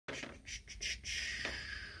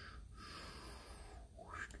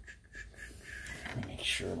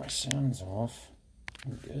sure my sound's off.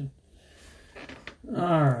 I'm good.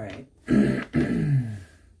 All right.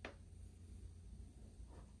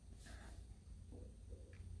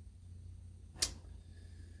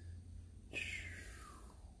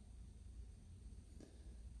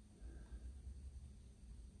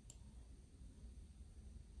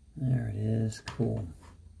 There it is. Cool.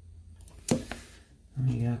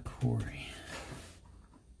 We got Corey.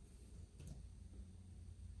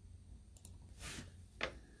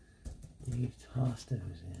 Dave Tosto's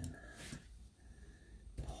in.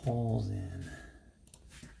 Paul's in.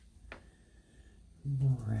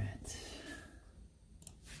 Brett.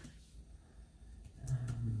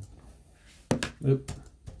 Oop.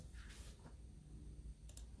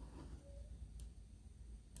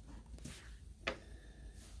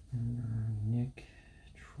 Nick,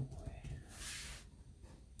 Troy.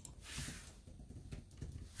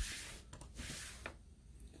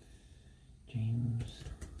 James.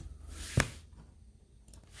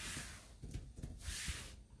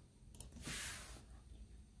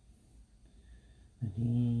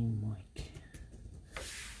 Nadeem, Mike.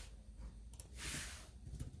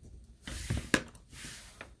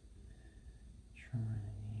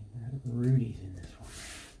 Rudy's in this one.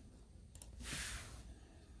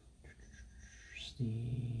 Steve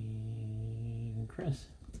and Chris.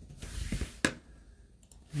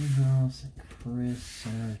 Newhouse and Chris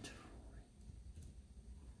Saratory.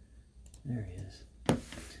 There he is.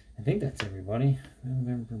 I think that's everybody.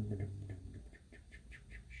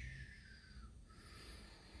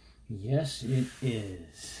 Yes, it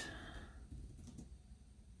is.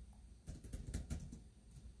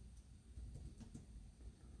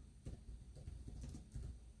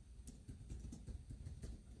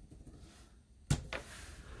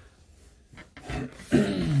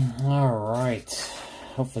 All right.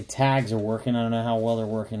 Hopefully tags are working. I don't know how well they're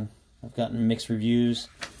working. I've gotten mixed reviews.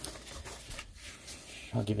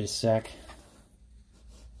 I'll give it a sec.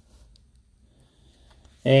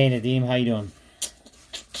 Hey, Nadeem, how you doing?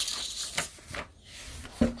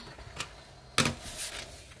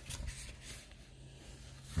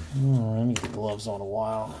 Oh, let me get the gloves on a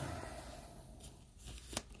while.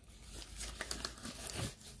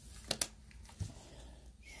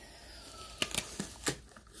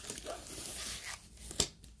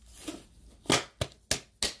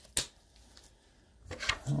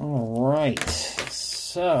 All right,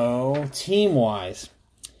 so team-wise,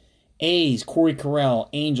 A's, Corey Carell,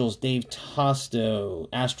 Angels, Dave Tosto,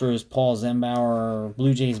 Astros, Paul Zembauer,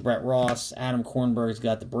 Blue Jays, Brett Ross, Adam Kornberg's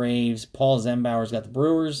got the Braves, Paul Zembauer's got the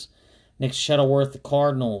Brewers, Nick Shuttleworth, the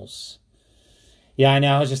Cardinals. Yeah, I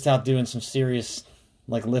know, I was just out doing some serious,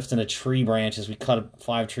 like lifting a tree branches. We cut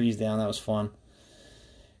 5 trees down, that was fun.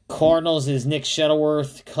 Cardinals is Nick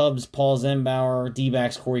Shuttleworth, Cubs, Paul Zembauer,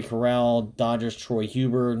 D-backs, Corey Carell, Dodgers, Troy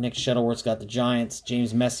Huber, Nick Shuttleworth's got the Giants,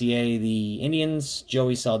 James Messier, the Indians,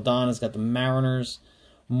 Joey Saldana's got the Mariners,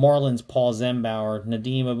 Marlins, Paul Zembauer,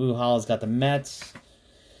 Nadeem Abuhala's got the Mets,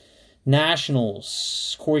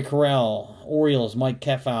 Nationals, Corey Carell, Orioles, Mike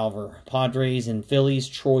Kefauver, Padres and Phillies,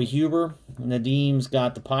 Troy Huber, Nadeem's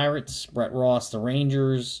got the Pirates, Brett Ross, the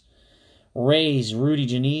Rangers, Rays, Rudy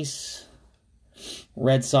Janice,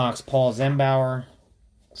 Red Sox, Paul Zembauer.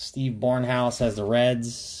 Steve Barnhouse has the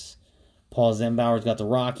Reds. Paul Zembauer's got the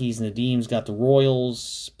Rockies. Nadeem's got the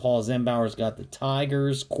Royals. Paul Zembauer's got the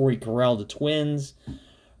Tigers. Corey Carell, the Twins.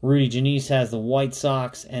 Rudy Janice has the White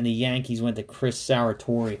Sox. And the Yankees went to Chris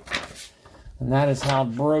Saratory. And that is how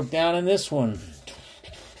it broke down in this one.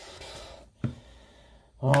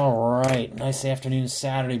 All right. Nice afternoon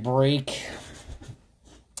Saturday break.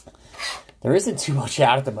 There isn't too much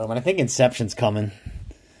out at the moment. I think Inception's coming.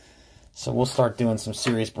 So we'll start doing some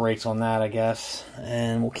serious breaks on that, I guess.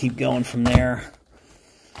 And we'll keep going from there.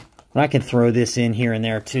 But I can throw this in here and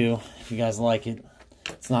there, too, if you guys like it.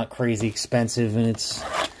 It's not crazy expensive, and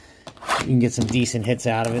you can get some decent hits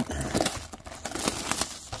out of it.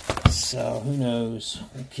 So, who knows?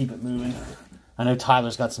 We'll keep it moving. I know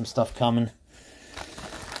Tyler's got some stuff coming.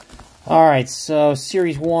 Alright, so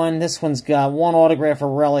Series 1, this one's got 1 autograph or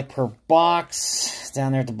relic per box.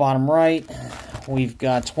 Down there at the bottom right. We've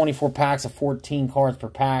got 24 packs of 14 cards per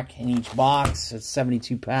pack in each box. It's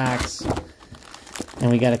 72 packs. And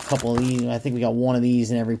we got a couple of these. I think we got one of these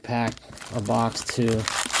in every pack or box, too.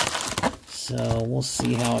 So, we'll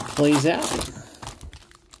see how it plays out.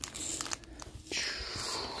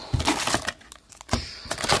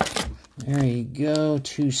 There you go.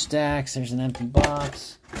 2 stacks. There's an empty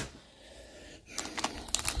box.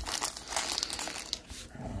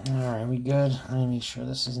 Alright, we good? Let me make sure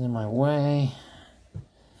this isn't in my way.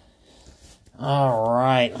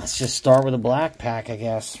 Alright, let's just start with a black pack, I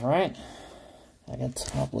guess, right? I got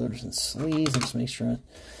top loaders and sleeves. Let's make sure.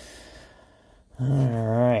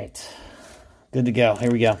 Alright. Good to go.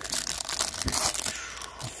 Here we go.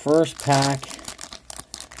 First pack.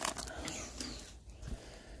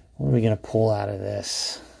 What are we going to pull out of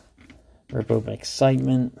this? Rip open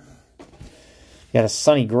excitement. Got a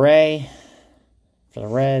Sonny Gray for the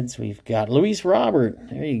Reds. We've got Luis Robert.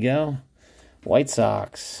 There you go. White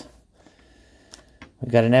Sox.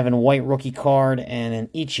 We've got an Evan White rookie card and an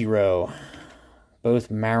Ichiro.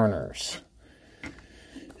 Both Mariners.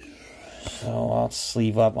 So I'll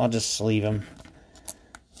sleeve up. I'll just sleeve him.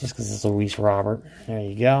 Just because it's Luis Robert. There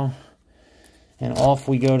you go. And off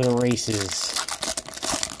we go to the races.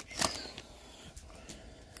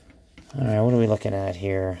 Alright, what are we looking at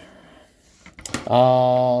here?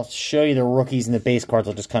 I'll show you the rookies and the base cards.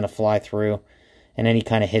 I'll just kind of fly through. And any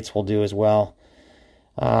kind of hits we'll do as well.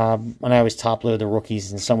 And I always top load the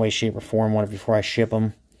rookies in some way, shape, or form before I ship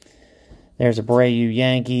them. There's Abreu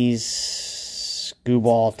Yankees.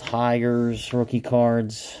 Skubal Tigers rookie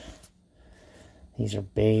cards. These are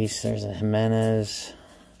base. There's a Jimenez.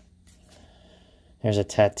 There's a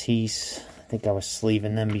Tatis. I think I was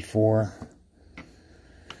sleeving them before.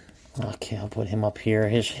 Okay, I'll put him up here.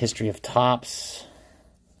 His history of Topps.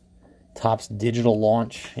 Topps digital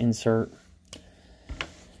launch insert.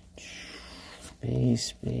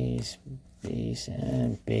 Base, base, base,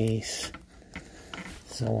 and base.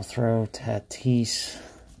 So we'll throw Tatis.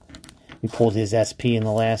 We pulled his SP in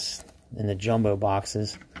the jumbo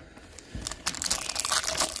boxes.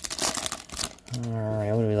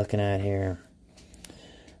 Alright, what are we looking at here?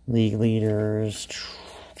 League leaders.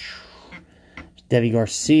 Deivi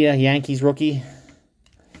Garcia, Yankees rookie.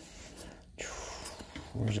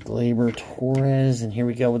 Where's Gleyber Torres? And here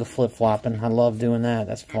we go with the flip-flopping. I love doing that.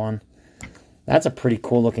 That's fun. That's a pretty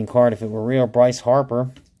cool looking card if it were real. Bryce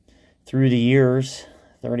Harper. Through the years.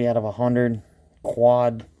 30 out of 100.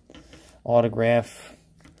 Quad autograph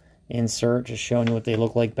insert. Just showing you what they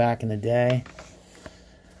look like back in the day.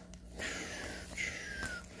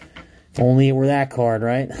 If only it were that card,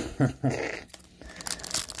 right?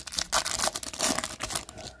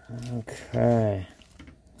 Okay.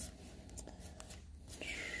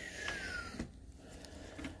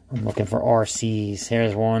 I'm looking for RCs.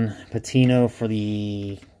 Here's one. Patino for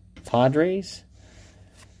the Padres.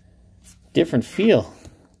 Different feel.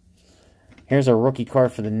 Here's a rookie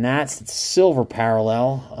card for the Nats. It's silver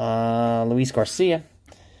parallel. Luis Garcia.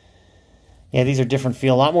 Yeah, these are different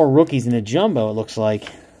feel. A lot more rookies in the jumbo, it looks like,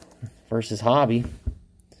 versus hobby.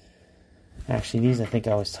 Actually, these I think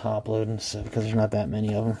I was top loading, so because there's not that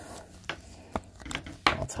many of them.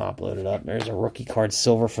 I'll top load it up. There's a rookie card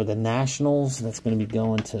silver for the Nationals. That's going to be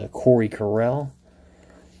going to Corey Carell.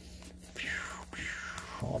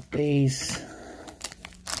 All base.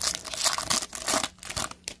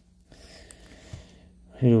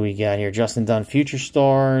 Who do we got here? Justin Dunn, Future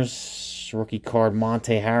Stars. Rookie card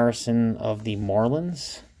Monte Harrison of the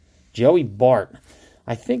Marlins. Joey Bart.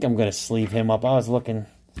 I think I'm going to sleeve him up. I was looking.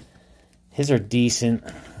 His are decent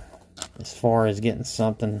as far as getting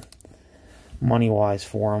something money-wise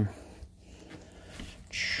for him.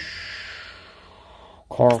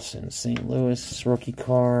 Carlson, St. Louis, rookie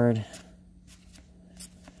card.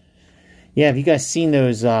 Yeah, have you guys seen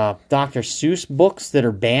those Dr. Seuss books that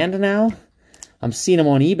are banned now? I'm seeing them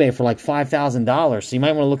on eBay for like $5,000. So you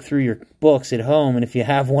might want to look through your books at home. And if you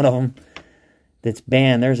have one of them that's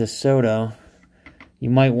banned, there's a Soto. You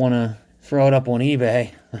might want to throw it up on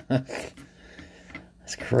eBay.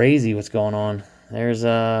 That's crazy what's going on. There's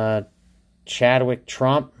a Chadwick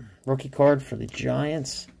Trump rookie card for the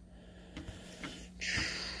Giants.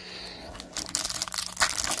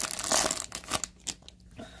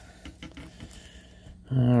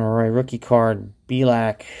 All right, rookie card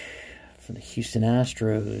Belak for the Houston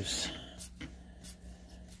Astros.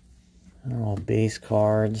 They're all base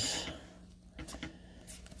cards.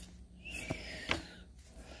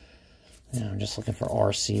 Yeah, I'm just looking for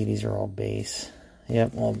RC. These are all base.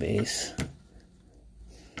 Yep, all base.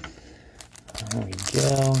 There we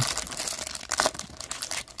go.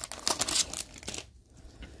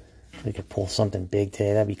 We could pull something big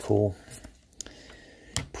today. That'd be cool.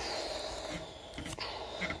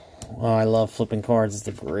 Oh, I love flipping cards. It's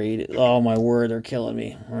the great. Oh, my word. They're killing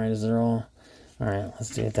me. All right, is there all? All right,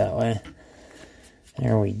 let's do it that way.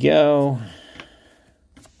 There we go.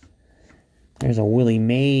 There's a Willie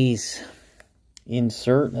Mays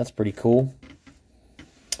insert. That's pretty cool.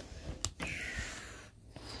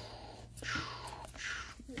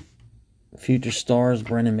 Future Stars,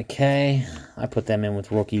 Brendan McKay. I put them in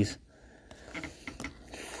with rookies.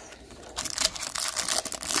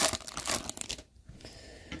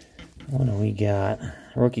 What do we got?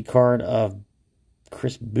 Rookie card of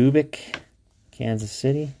Chris Bubik, Kansas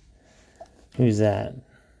City. Who's that?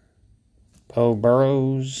 Bo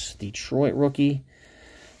Burrows, Detroit rookie.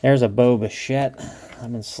 There's a Bo Bichette.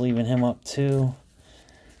 I've been sleeving him up too.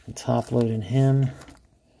 And top loading him.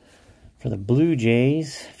 For the Blue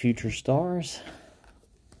Jays, Future Stars.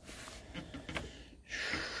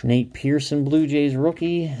 Nate Pearson, Blue Jays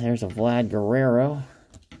rookie. There's a Vlad Guerrero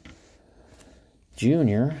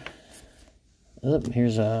Jr. Oh,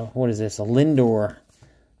 here's a, what is this? A Lindor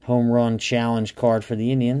home run challenge card for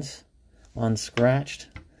the Indians. Unscratched.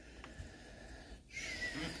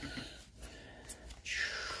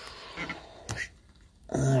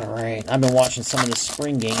 Alright, I've been watching some of the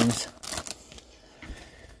spring games.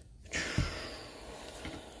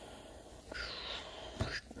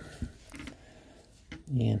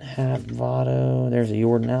 Ian Happ, Votto. There's a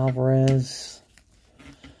Jordan Alvarez.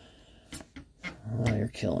 Oh, you're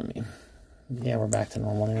killing me. Yeah, we're back to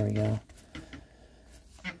normal. There we go.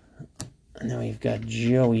 And then we've got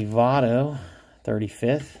Joey Votto,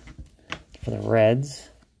 35th, for the Reds.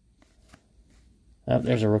 Oh,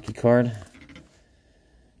 there's a rookie card.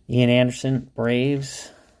 Ian Anderson, Braves.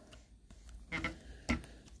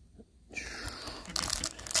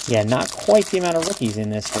 Yeah, not quite the amount of rookies in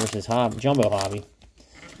this versus Jumbo Hobby.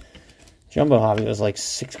 Jumbo Hobby was like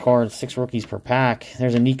 6 cards, 6 rookies per pack.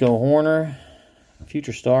 There's a Nico Horner,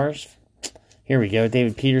 Future Stars. Here we go.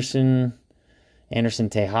 David Peterson, Anderson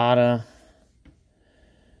Tejada,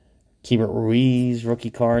 Keibert Ruiz, rookie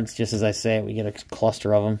cards. Just as I say it, we get a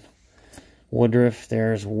cluster of them. Woodruff,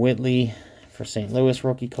 there's Whitley for St. Louis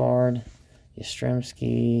rookie card.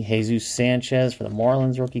 Yastrzemski, Jesus Sanchez for the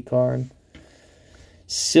Marlins rookie card.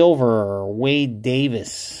 Silver, Wade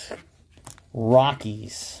Davis,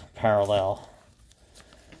 Rockies parallel.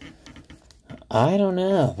 I don't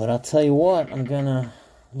know, but I'll tell you what, I'm going to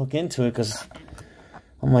look into it because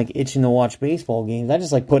I'm like itching to watch baseball games. I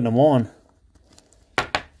just like putting them on.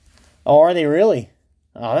 Oh, are they really?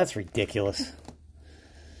 Oh, that's ridiculous.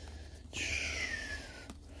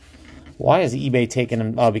 Why is eBay taking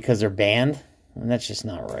them? Oh, because they're banned? And that's just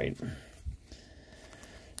not right.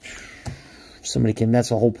 Somebody can, that's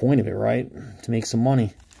the whole point of it, right? To make some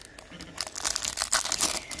money.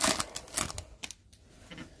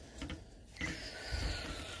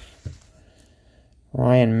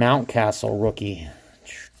 Ryan Mountcastle, rookie.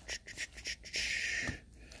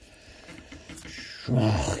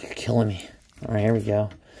 Oh, you're killing me. All right, here we go.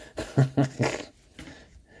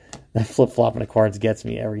 That flip-flopping of cards gets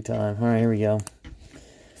me every time. All right, here we go.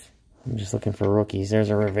 I'm just looking for rookies. There's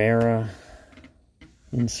a Rivera.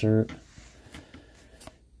 Insert.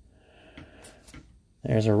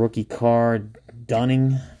 There's a rookie card.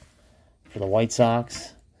 Dunning for the White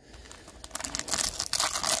Sox.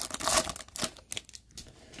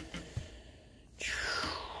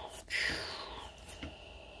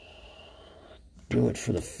 Do it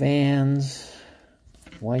for the fans.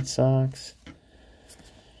 White Sox.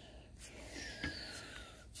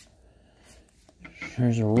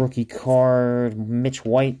 There's a rookie card. Mitch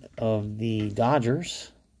White of the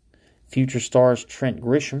Dodgers. Future Stars Trent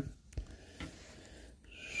Grisham.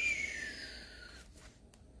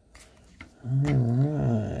 All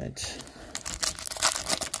right.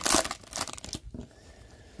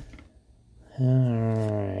 All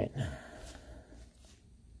right.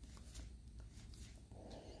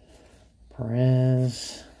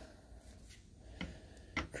 Perez.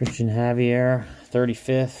 Christian Javier,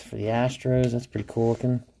 35th for the Astros. That's pretty cool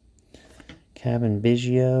looking. Kevin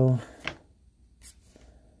Biggio.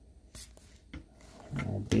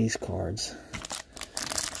 Oh, base cards.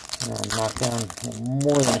 Oh, knocked down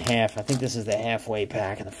more than half. I think this is the halfway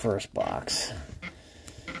pack in the first box.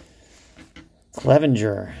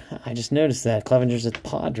 Clevenger. I just noticed that. Clevenger's a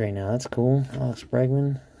Padre now. That's cool. Alex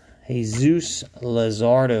Bregman. Jesus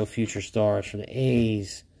Luzardo, Future Stars for the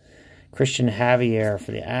A's. Christian Javier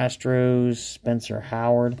for the Astros. Spencer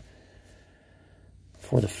Howard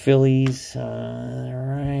for the Phillies. All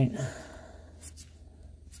right.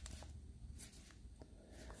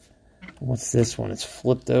 What's this one? It's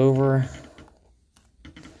flipped over.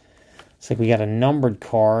 Looks like we got a numbered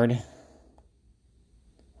card.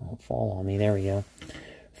 Don't fall on me. There we go.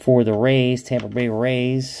 For the Rays, Tampa Bay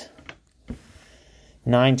Rays.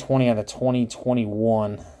 920 out of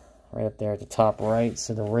 2021. Right up there at the top right.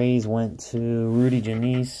 So the Rays went to Rudy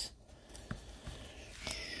Janice.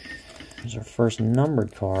 Here's our first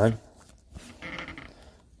numbered card.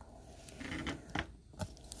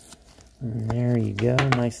 And there you go.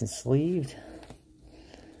 Nice and sleeved.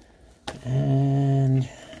 And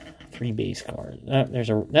 3 base cards. Oh, there's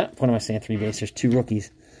a... what am I saying? 3 base. There's 2 rookies.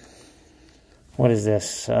 What is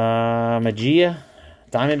this? Magia.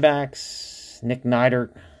 Diamondbacks. Nick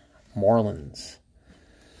Neidert, Marlins.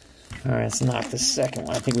 All right, let's knock the second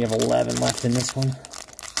one. I think we have 11 left in this one.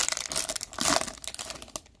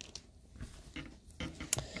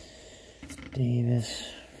 Davis.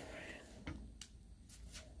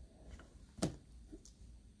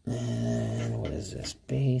 And what is this?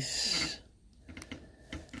 Base.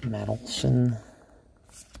 Matt Olson.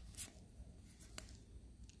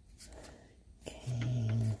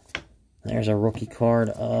 Okay. There's a rookie card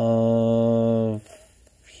of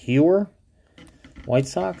Hewer. White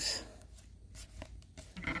Sox.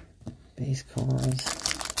 Base cards.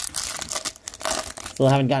 Still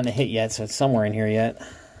haven't gotten a hit yet, so it's somewhere in here yet.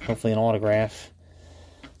 Hopefully an autograph.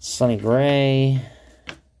 Sonny Gray.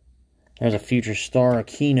 There's a future star,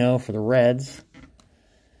 Aquino for the Reds.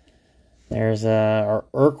 There's our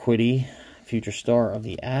Urquidy, future star of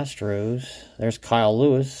the Astros. There's Kyle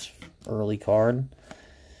Lewis, early card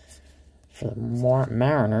for the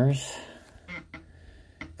Mariners.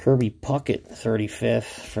 Kirby Puckett, 35th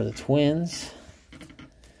for the Twins.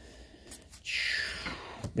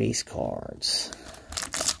 Base cards.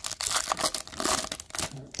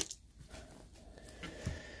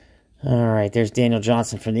 All right, there's Daniel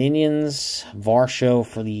Johnson for the Indians. Varsho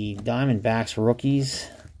for the Diamondbacks rookies.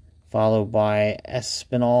 Followed by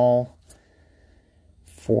Espinal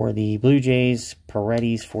for the Blue Jays.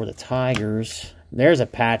 Paredes for the Tigers. There's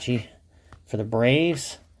Apache for the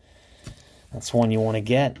Braves. That's one you want to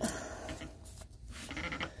get.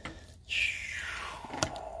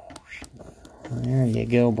 There you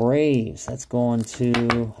go, Braves. That's going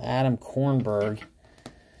to Adam Kornberg.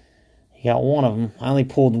 You got one of them. I only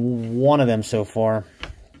pulled one of them so far.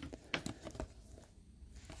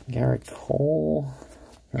 Garrett Cole.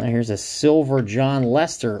 Now here's a silver John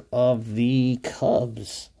Lester of the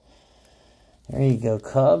Cubs. There you go,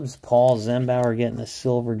 Cubs. Paul Zembauer getting a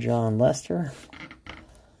silver John Lester.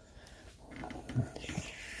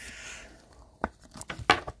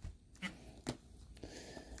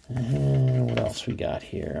 And what else we got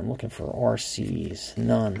here? I'm looking for RCs.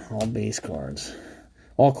 None. All base cards.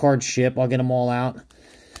 All cards ship. I'll get them all out.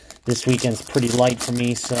 This weekend's pretty light for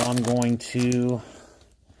me, so I'm going to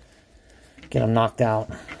get them knocked out.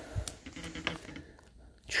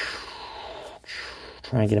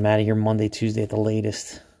 Try and get them out of here Monday, Tuesday at the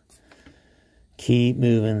latest. Keep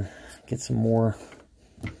moving. Get some more.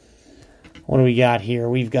 What do we got here?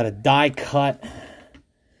 We've got a die cut.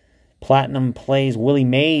 Platinum Plays Willie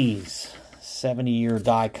Mays. 70-year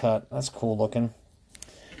die cut. That's cool looking.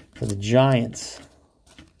 For the Giants.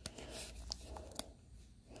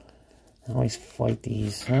 I always fight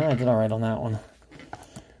these. I did alright on that one.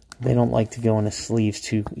 They don't like to go in the sleeves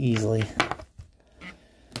too easily.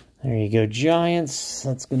 There you go, Giants.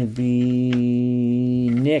 That's going to be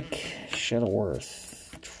Nick Shuttleworth.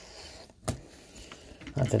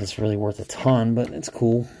 Not that it's really worth a ton, but it's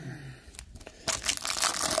cool.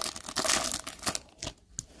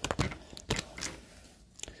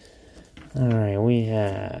 Alright, we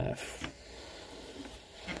have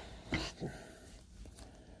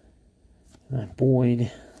Matt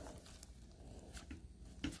Boyd.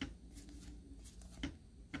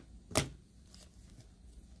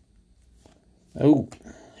 Oh,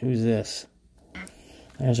 who's this?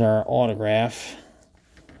 There's our autograph.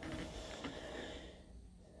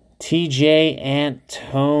 TJ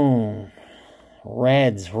Antone.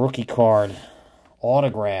 Reds, rookie card.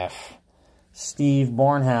 Autograph. Steve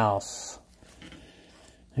Barnhouse.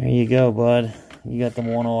 There you go, bud. You got the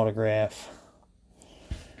one autograph.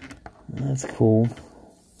 That's cool.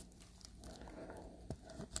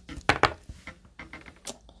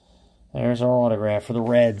 There's our autograph for the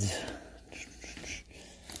Reds.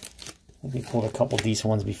 I think we pulled a couple decent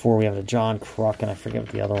ones before. We have a John Kruk, and I forget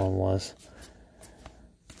what the other one was.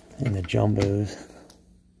 And the Jumbos.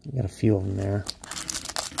 We got a few of them there.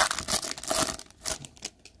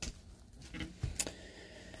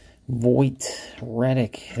 Voit,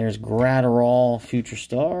 Reddick. There's Gratterall, future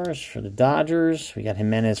stars for the Dodgers. We got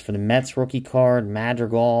Jimenez for the Mets rookie card.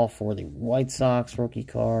 Madrigal for the White Sox rookie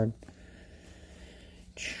card.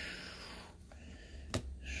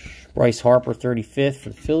 Bryce Harper, 35th for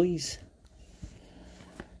the Phillies.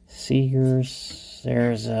 Seegers.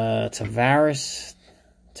 There's Tavares,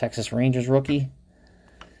 Texas Rangers rookie.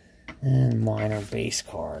 And minor base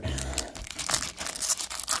card.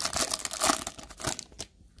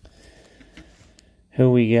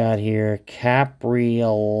 Who we got here?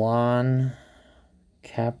 Caprielon.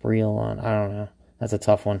 I don't know. That's a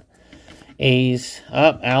tough one. A's.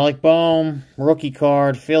 Up. Alec Bohm. Rookie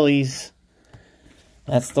card. Phillies.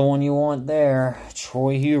 That's the one you want there.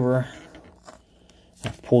 Troy Huber.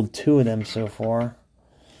 I've pulled two of them so far.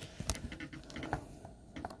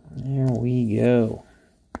 There we go.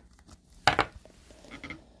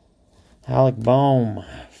 Alec Boehm,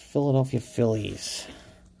 Philadelphia Phillies.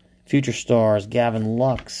 Future Stars, Gavin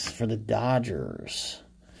Lux for the Dodgers.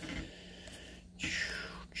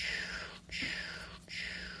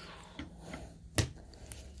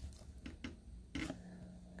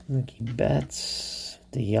 Mookie Betts,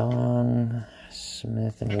 DeYoung,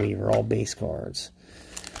 Smith, and Weaver, all base cards.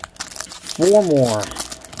 4 more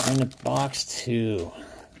in the box 2.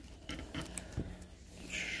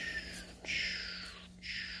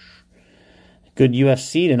 Good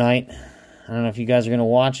UFC tonight. I don't know if you guys are going to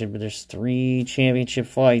watch it, but there's 3 championship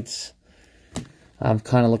fights. I'm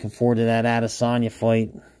kind of looking forward to that Adesanya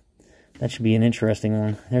fight. That should be an interesting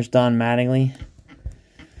one. There's Don Mattingly.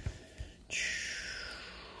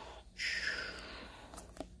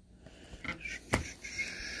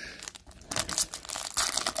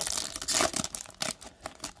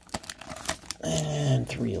 And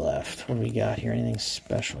 3 left. What do we got here? Anything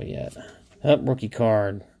special yet? Oh, rookie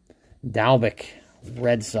card. Dalbec,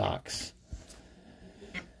 Red Sox.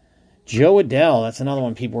 Joe Adell, that's another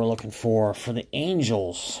one people were looking for the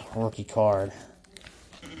Angels rookie card.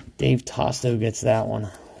 Dave Tosto gets that one.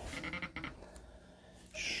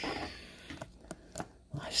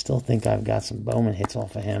 I still think I've got some Bowman hits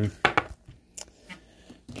off of him.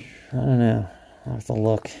 I don't know. I'll have to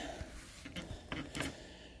look.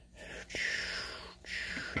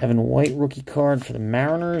 Evan White rookie card for the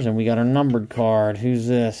Mariners, and we got a numbered card. Who's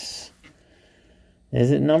this? Is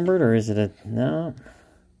it numbered or is it a... No.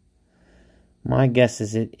 My guess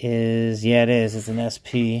is it is... Yeah, it is. It's an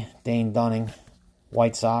SP. Dane Dunning.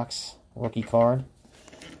 White Sox rookie card.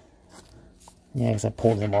 Yeah, because I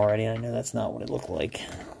pulled them already, and I know that's not what it looked like.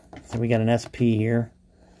 So we got an SP here.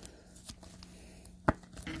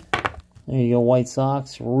 There you go, White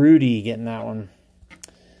Sox. Rudy getting that one.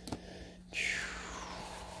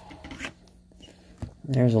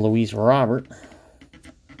 There's a Luis Robert.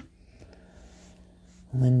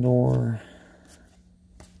 Lindor.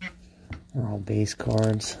 They're all base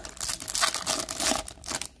cards.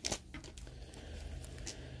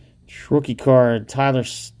 Rookie card, Tyler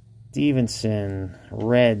Stevenson,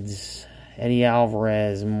 Reds. Eddie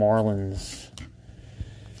Alvarez, Marlins.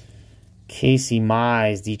 Casey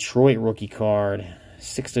Mize, Detroit rookie card.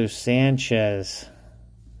 Sixto Sanchez,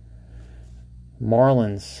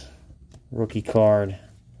 Marlins rookie card.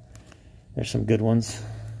 There's some good ones.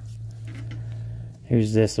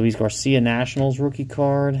 Here's this, Luis Garcia, Nationals rookie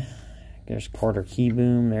card. There's Carter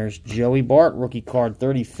Kieboom. There's Joey Bart rookie card,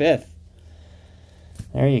 35th.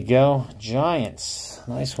 There you go. Giants.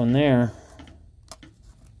 Nice one there.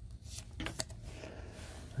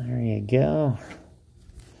 There you go.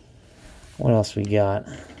 What else we got?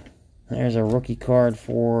 There's a rookie card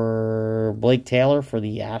for Blake Taylor for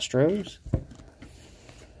the Astros.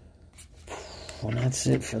 And that's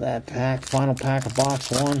it for that pack. Final pack of box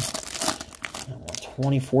 1.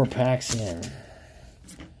 24 packs in.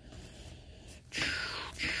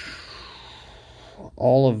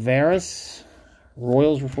 Olivares,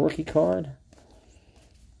 Royals rookie card.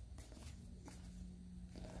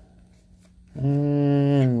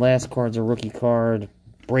 And last card's a rookie card.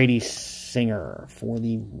 Brady Singer for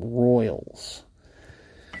the Royals.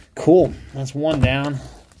 Cool. That's one down.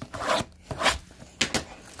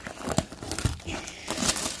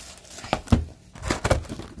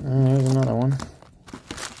 And there's another one.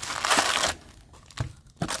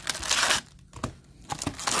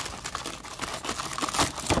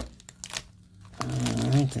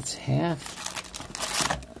 Alright, that's half.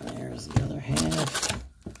 There's the other half.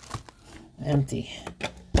 Empty.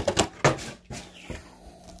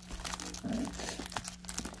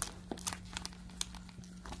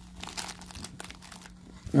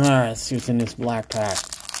 Alright, let's see what's in this black pack.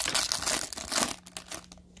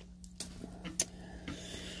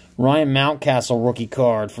 Ryan Mountcastle rookie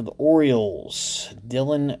card for the Orioles.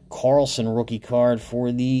 Dylan Carlson rookie card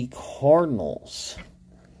for the Cardinals.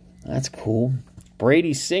 That's cool.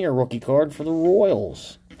 Brady Singer rookie card for the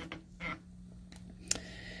Royals.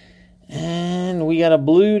 And we got a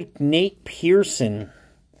blue Nate Pearson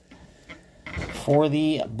for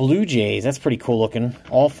the Blue Jays. That's pretty cool looking.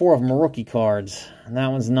 All 4 of them are rookie cards. And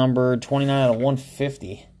that one's numbered 29 out of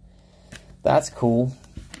 150. That's cool.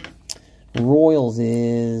 Royals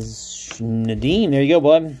is Nadeem. There you go,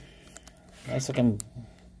 bud. Nice looking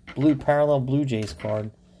blue parallel Blue Jays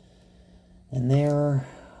card. And they're,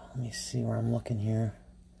 let me see where I'm looking here.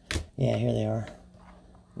 Yeah, here they are.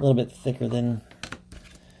 A little bit thicker than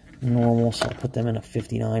normal, so I'll put them in a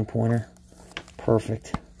 59 pointer.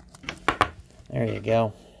 Perfect. There you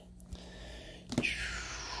go.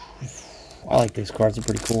 I like these cards. They're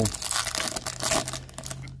pretty cool.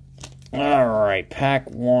 All right,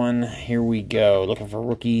 pack 1. Here we go. Looking for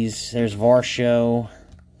rookies. There's Varsho.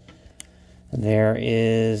 There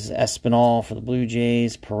is Espinal for the Blue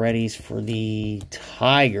Jays. Paredes for the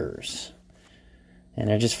Tigers. And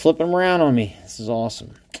they're just flipping them around on me. This is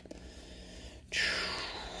awesome.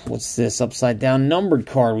 What's this upside down numbered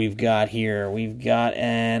card we've got here? We've got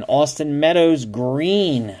an Austin Meadows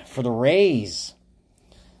green for the Rays.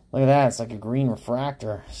 Look at that. It's like a green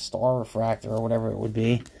refractor, star refractor, or whatever it would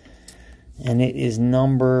be. And it is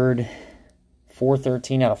numbered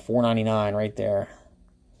 413 out of 499 right there.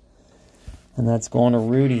 And that's going to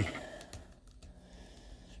Rudy.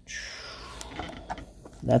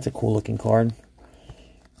 That's a cool looking card.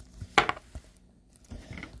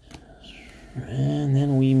 And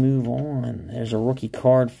then we move on. There's a rookie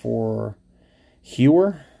card for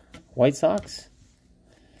Hewer, White Sox.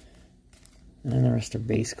 And then the rest are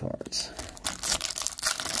base cards.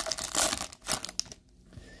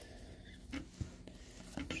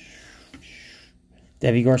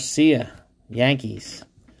 Deivi Garcia, Yankees.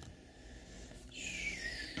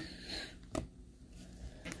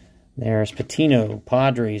 There's Patino,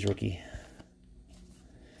 Padres rookie.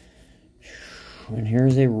 And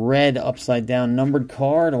here's a red upside down numbered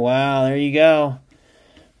card. Wow, there you go.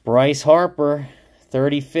 Bryce Harper,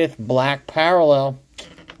 35th black parallel,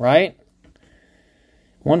 right?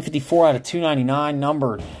 154 out of 299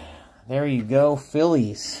 numbered. There you go,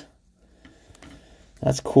 Phillies.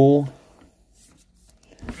 That's cool.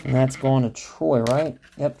 And that's going to Troy, right?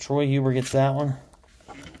 Yep, Troy Huber gets that one.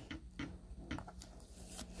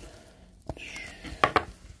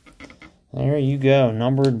 There you go,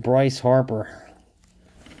 numbered Bryce Harper.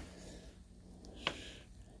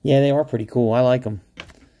 Yeah, they are pretty cool. I like them.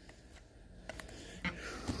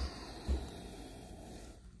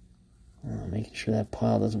 Making sure that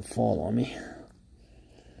pile doesn't fall on me.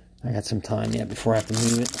 I got some time yet before I have to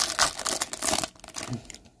move it.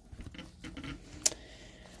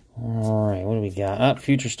 Alright, what do we got?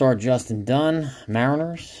 Future star Justin Dunn,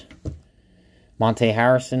 Mariners. Monte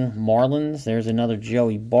Harrison, Marlins. There's another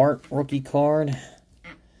Joey Bart rookie card.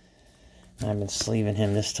 I've been sleeving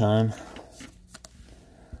him this time.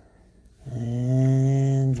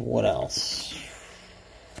 And what else?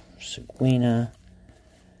 Seguina.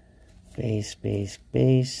 Base.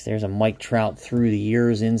 There's a Mike Trout through the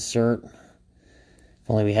years insert. If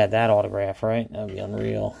only we had that autograph, right? That would be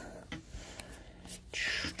unreal.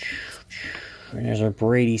 And there's our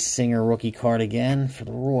Brady Singer rookie card again for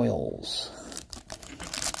the Royals.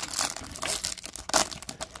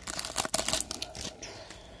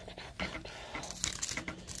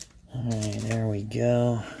 Alright, there we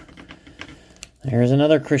go. There's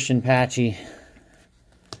another Christian Patchy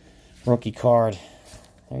rookie card.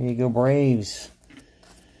 There you go, Braves.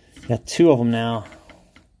 Got 2 of them now.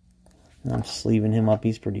 I'm sleeving him up.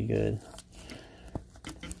 He's pretty good.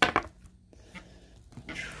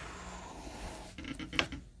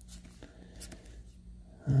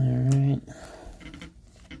 Alright.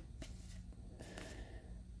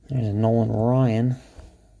 There's a Nolan Ryan.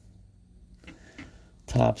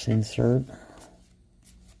 Topps insert.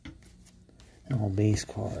 All base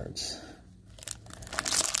cards.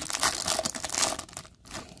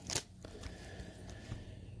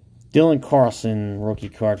 Dylan Carlson, rookie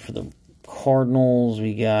card for the Cardinals.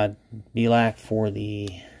 We got Bielak for the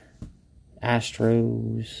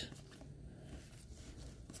Astros.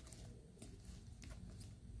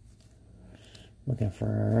 Looking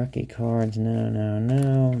for rookie cards.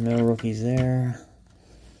 No rookies there.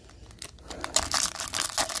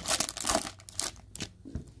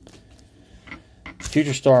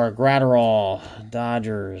 Future star Gratterall,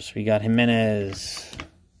 Dodgers. We got Jimenez,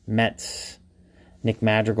 Mets. Nick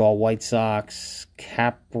Madrigal, White Sox.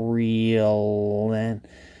 Caprilian.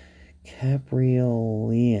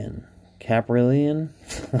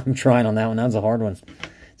 I'm trying on that one. That was a hard one.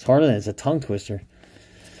 It's harder than it's a tongue twister.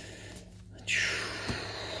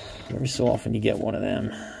 Every so often you get one of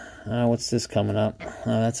them. What's this coming up?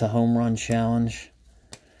 That's a home run challenge.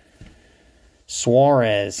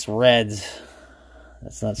 Suarez, Reds.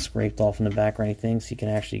 That's not scraped off in the back or anything, so you can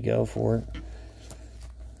actually go for it.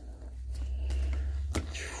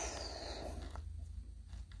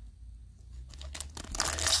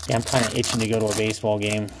 Yeah, I'm kind of itching to go to a baseball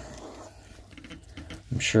game.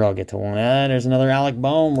 I'm sure I'll get to one. There's another Alec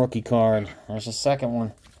Bohm rookie card. There's a second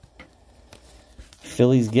one.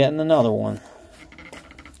 Philly's getting another one.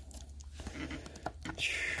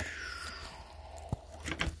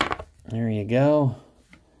 There you go.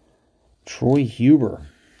 Troy Huber.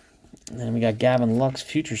 And then we got Gavin Lux,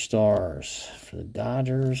 Future Stars for the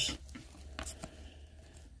Dodgers.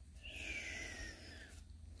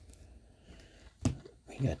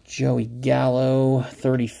 We You got Joey Gallo,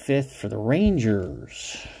 35th for the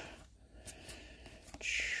Rangers.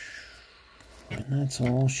 And that's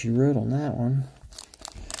all she wrote on that one.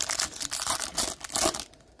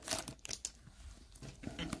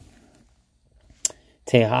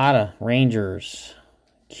 Tejada, Rangers.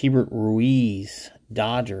 Keibert Ruiz,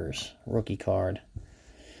 Dodgers, rookie card.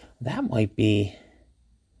 That might be...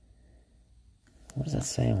 What does that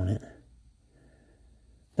say on it?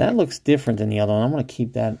 That looks different than the other one. I'm going to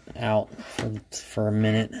keep that out for a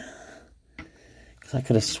minute. Because I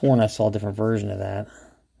could have sworn I saw a different version of that.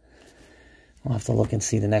 I'll have to look and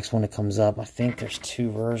see the next one that comes up. I think there's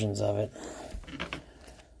 2 versions of it.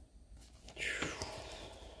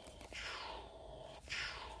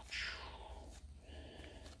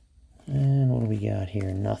 And what do we got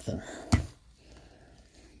here? Nothing.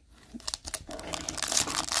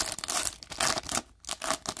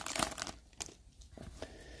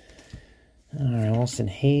 All right, Austin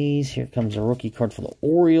Hayes. Here comes a rookie card for the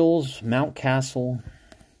Orioles. Mountcastle.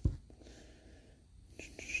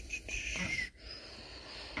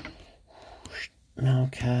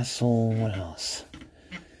 Mountcastle. What else?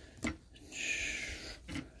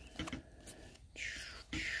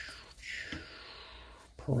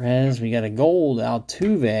 Perez. We got a gold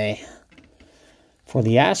Altuve for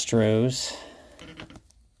the Astros.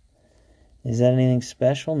 Is that anything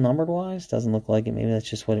special numbered wise? Doesn't look like it. Maybe that's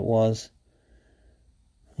just what it was.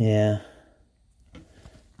 Yeah.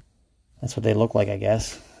 That's what they look like, I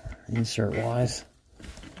guess. Insert wise.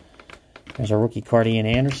 There's our rookie card, Ian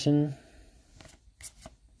Anderson.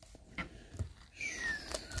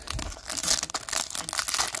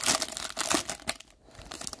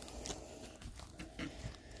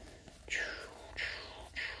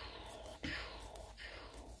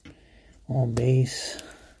 All base.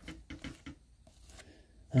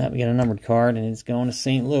 We got a numbered card, and it's going to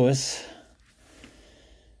St. Louis.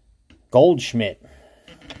 Goldschmidt.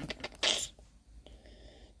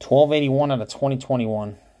 1281 out of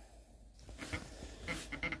 2021.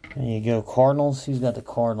 There you go, Cardinals. Who's got the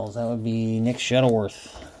Cardinals? That would be Nick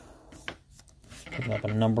Shuttleworth. Picking up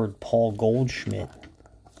a numbered Paul Goldschmidt.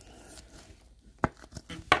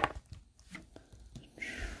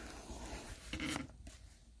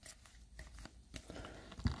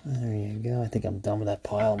 There you go. I think I'm done with that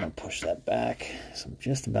pile. I'm going to push that back. So I'm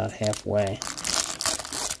just about halfway.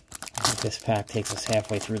 I think this pack takes us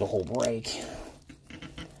halfway through the whole break.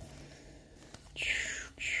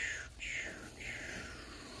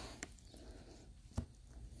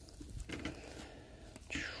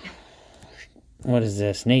 What is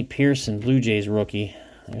this? Nate Pearson, Blue Jays rookie.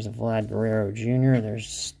 There's a Vlad Guerrero Jr. There's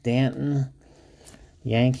Stanton.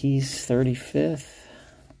 Yankees, 35th.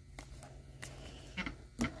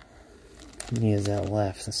 How many is that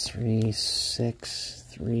left? That's 3, 6,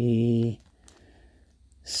 3,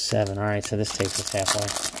 7. All right, so this takes us halfway.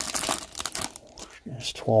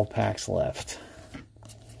 There's 12 packs left.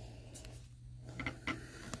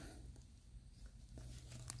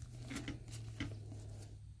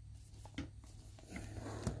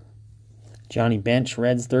 Johnny Bench,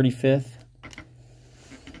 Reds, 35th.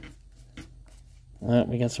 Well,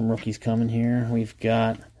 we got some rookies coming here. We've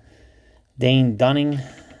got Dane Dunning,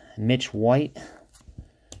 Mitch White,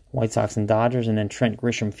 White Sox and Dodgers, and then Trent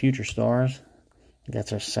Grisham, Future Stars.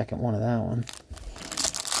 That's our second one of that one.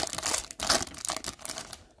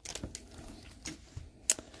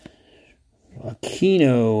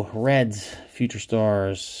 Aquino, Reds, Future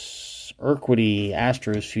Stars. Urquidy,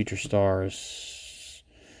 Astros, Future Stars.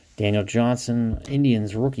 Daniel Johnson,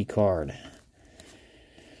 Indians, rookie card.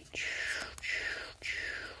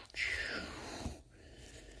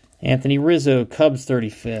 Anthony Rizzo, Cubs,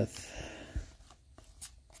 35th.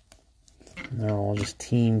 And they're all just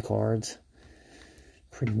team cards,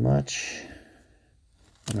 pretty much.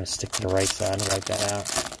 I'm going to stick to the right side and write that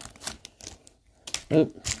out.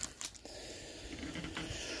 Oop.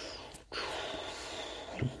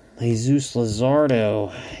 Jesus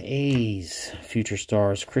Luzardo, A's, Future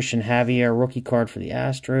Stars. Christian Javier, rookie card for the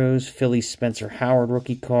Astros. Phillies, Spencer Howard,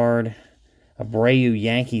 rookie card. Abreu,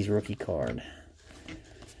 Yankees, rookie card.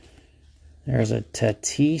 There's a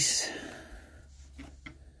Tatis.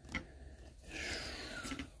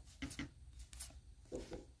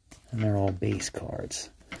 And they're all base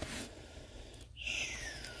cards.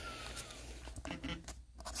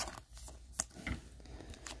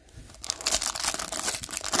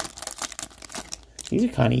 These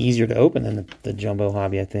are kind of easier to open than the Jumbo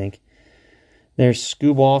Hobby, I think. There's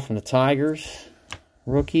Skubal from the Tigers.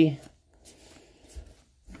 Rookie.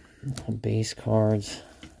 Base cards.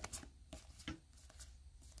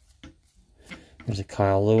 There's a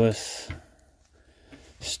Kyle Lewis.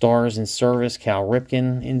 Stars in Service, Cal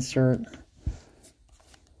Ripken insert.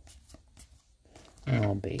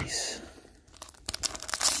 Oh, base.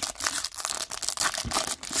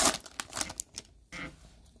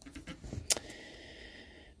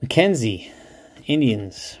 McKenzie,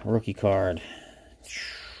 Indians, rookie card.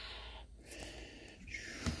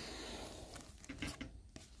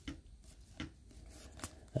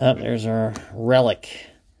 Oh, there's our relic.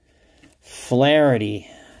 Flaherty,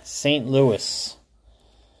 St. Louis.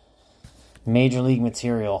 Major League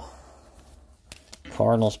material.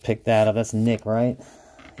 Cardinals picked that up. That's Nick, right?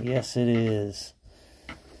 Yes, it is.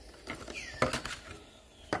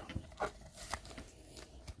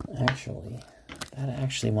 Actually, that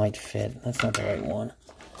actually might fit. That's not the right one.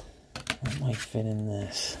 That might fit in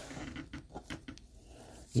this.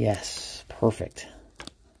 Yes, perfect.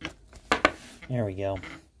 There we go.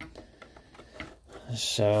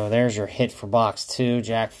 So there's your hit for box 2,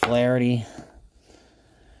 Jack Flaherty.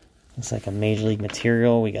 Looks like a Major League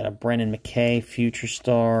material. We got a Brendan McKay, Future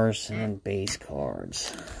Stars, and then base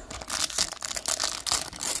cards.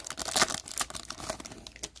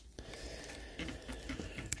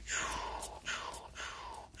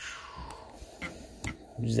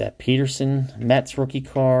 Who's that? Peterson, Mets rookie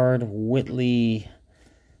card. Whitley,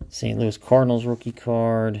 St. Louis Cardinals rookie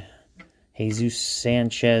card. Jesus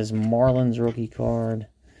Sanchez, Marlins rookie card.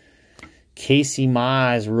 Casey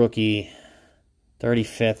Mize rookie.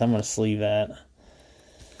 35th. I'm going to sleeve that.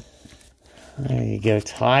 There you go.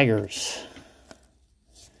 Tigers.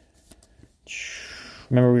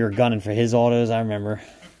 Remember we were gunning for his autos? I remember.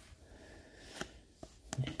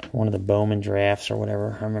 One of the Bowman drafts or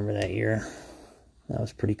whatever. I remember that year. That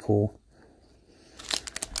was pretty cool.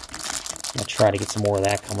 I'll try to get some more of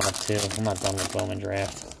that coming up too. I'm not done with Bowman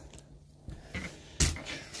draft.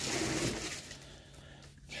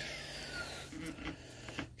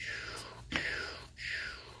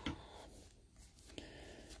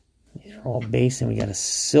 All base, and we got a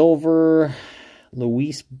silver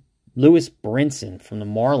Lewis Brinson from the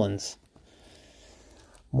Marlins.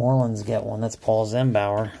 Marlins get one. That's Paul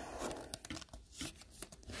Zembauer.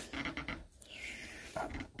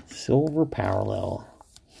 Silver parallel.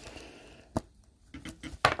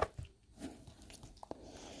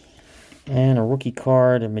 And a rookie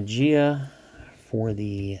card, Magia for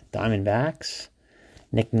the Diamondbacks.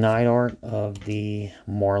 Nick Neidhart of the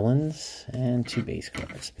Marlins. And 2 base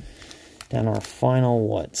cards. Down to our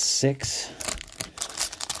final, 6?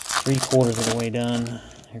 3/4 of the way done.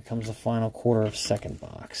 Here comes the final quarter of second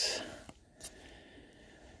box.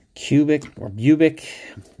 Bubic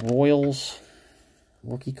Royals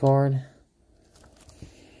rookie card.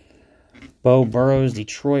 Bo Burrows,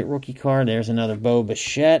 Detroit rookie card. There's another Bo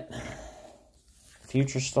Bichette.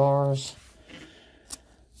 Future Stars.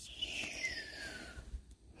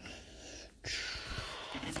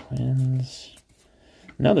 Twins.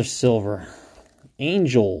 Another silver.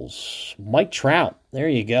 Angels. Mike Trout. There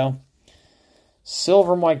you go.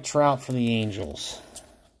 Silver Mike Trout for the Angels.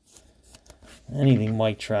 Anything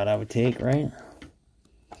Mike Trout I would take, right?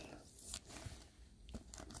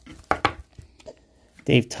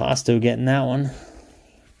 Dave Tosto getting that one.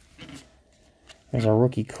 There's a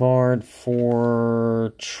rookie card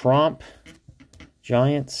for Tromp.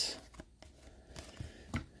 Giants.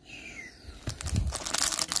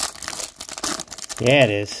 Yeah,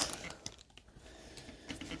 it is.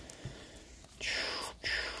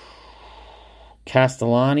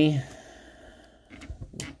 Castellani.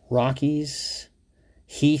 Rockies.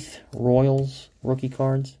 Heath Royals rookie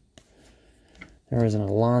cards. There is an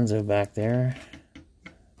Alonso back there.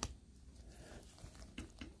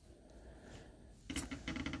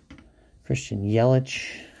 Christian Yelich.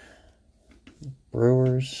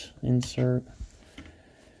 Brewers insert.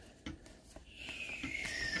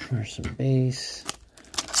 There's some base.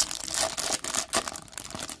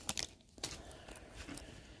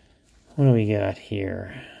 What do we got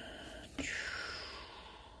here?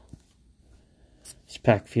 This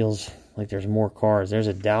pack feels like there's more cards. There's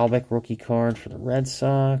a Dalbec rookie card for the Red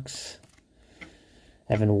Sox.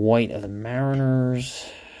 Evan White of the Mariners.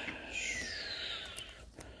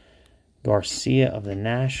 Garcia of the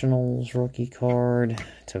Nationals rookie card.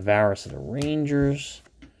 Tavares of the Rangers.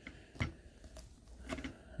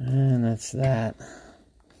 And that's that.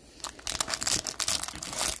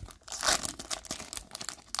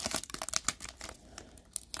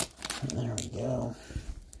 There we go.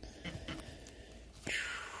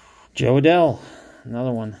 Joe Adell,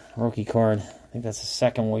 another one, rookie card. I think that's the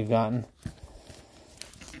second one we've gotten.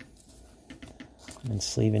 I've been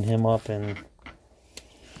sleeving him up in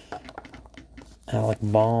Alec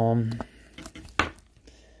Baum.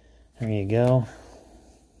 There you go.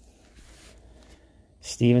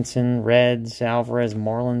 Stevenson, Reds, Alvarez,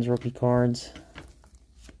 Marlins rookie cards.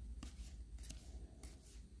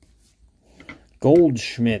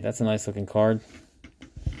 Goldschmidt, that's a nice looking card.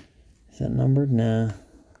 Is that numbered? Nah.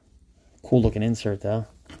 Cool looking insert though.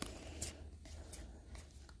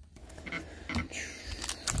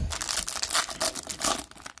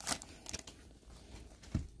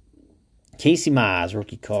 Casey Mize,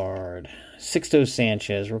 rookie card. Sixto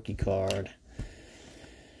Sanchez, rookie card.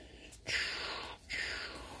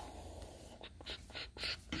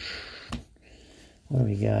 What do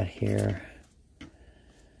we got here?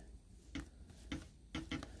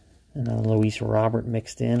 And Luis Robert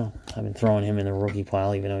mixed in. I've been throwing him in the rookie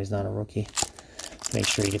pile, even though he's not a rookie. Make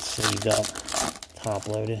sure he gets sleeved up, top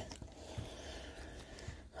loaded.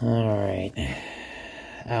 All right.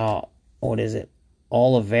 What is it?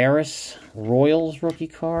 Olivares, Royals rookie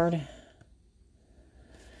card.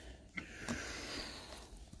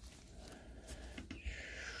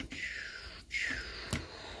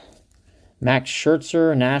 Max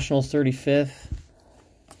Scherzer, Nationals 35th.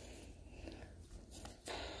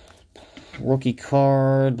 Rookie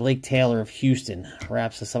card, Blake Taylor of Houston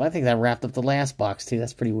wraps us up. I think that wrapped up the last box, too.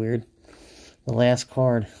 That's pretty weird. The last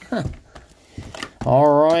card. Huh.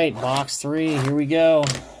 All right, box 3. Here we go.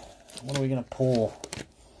 What are we going to pull?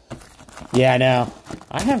 Yeah, I know.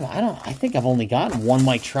 I think I've only gotten one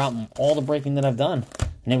Mike Trout in all the breaking that I've done.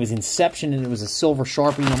 And it was Inception, and it was a silver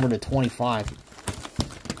Sharpie number to 25.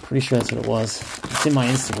 Pretty sure that's what it was. It's in my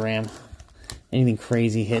Instagram. Anything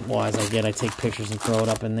crazy hit-wise I get, I take pictures and throw it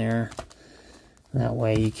up in there. That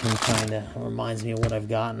way you can kind of, reminds me of what I've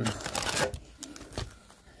gotten.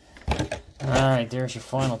 Alright, there's your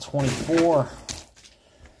final 24.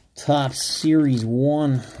 Top Series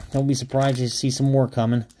 1. Don't be surprised to see some more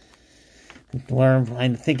coming. I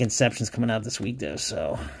think Inception's coming out this week, though,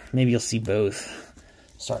 so maybe you'll see both.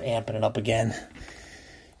 Start amping it up again.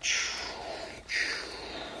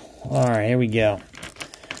 Alright, here we go.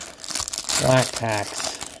 Black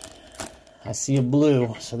packs. I see a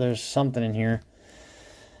blue, so there's something in here.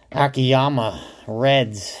 Akiyama,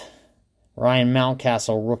 Reds. Ryan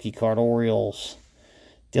Mountcastle, rookie card, Orioles.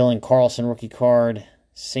 Dylan Carlson, rookie card,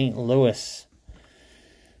 St. Louis.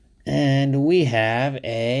 And we have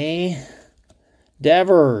a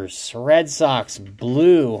Devers, Red Sox,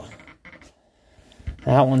 blue.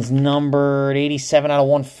 That one's numbered 87 out of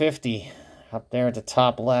 150. Up there at the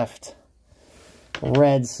top left.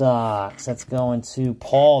 Red Sox. That's going to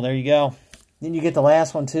Paul. There you go. Didn't you get the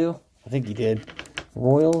last one too? I think you did.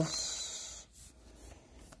 Royals.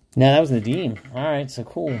 No, that was Nadeem. Alright, so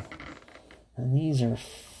cool. And these are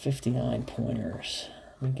 59 pointers.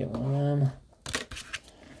 Let me get one of them.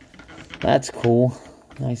 That's cool.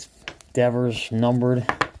 Nice Devers numbered.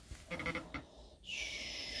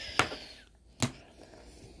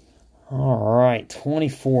 Alright,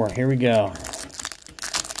 24. Here we go.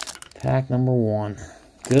 Pack number 1.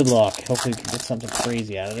 Good luck. Hopefully we can get something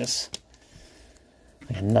crazy out of this.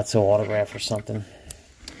 Like a nutso autograph or something.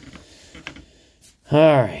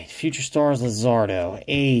 Alright, Future Stars Luzardo.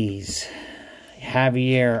 A's.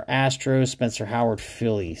 Javier Astros. Spencer Howard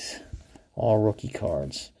Phillies. All rookie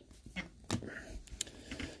cards.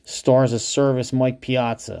 Stars of Service Mike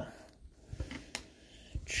Piazza.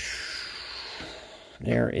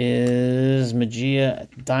 There is Magia,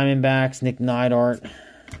 Diamondbacks, Nick Neidhart,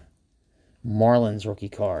 Marlins rookie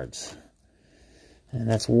cards. And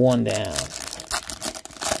that's one down.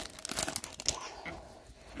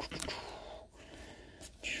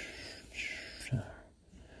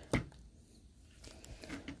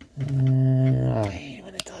 I hate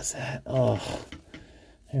when it does that. Oh,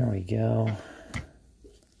 there we go.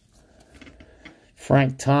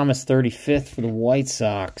 Frank Thomas, 35th for the White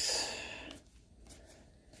Sox.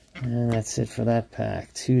 And that's it for that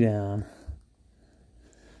pack. 2 down.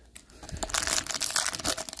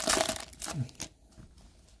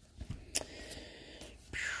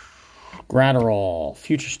 Gratterall,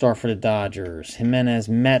 future star for the Dodgers. Jimenez,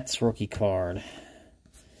 Mets, rookie card.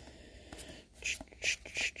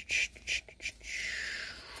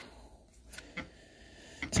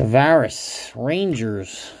 Tavares,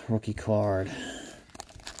 Rangers, rookie card.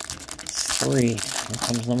 3. Here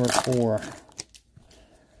comes number 4.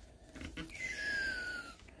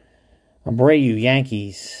 Abreu,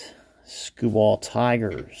 Yankees. Skubal,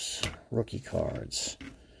 Tigers. Rookie cards.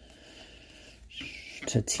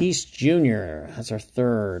 Tatis Jr. That's our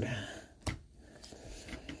 3rd.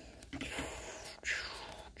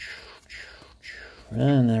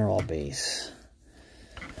 And they're all base.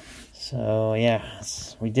 So, yeah.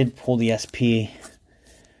 We did pull the SP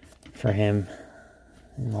for him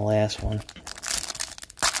in the last one.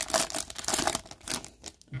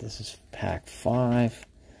 This is pack 5.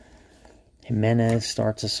 Jimenez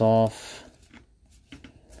starts us off.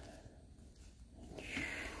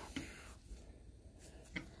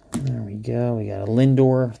 There we go. We got a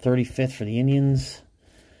Lindor, 35th for the Indians.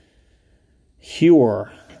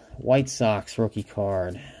 Heuer, White Sox rookie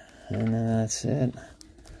card. And that's it.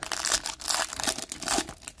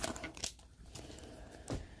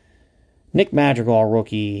 Nick Madrigal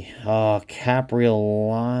rookie.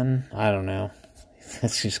 Capriolon. I don't know.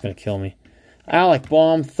 That's just going to kill me. Alec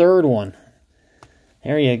Bohm, third one.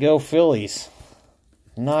 There you go, Phillies.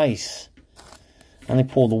 Nice. I only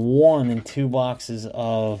pulled 1 in 2 boxes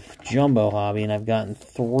of Jumbo Hobby, and I've gotten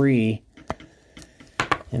 3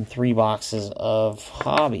 in 3 boxes of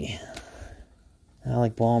Hobby.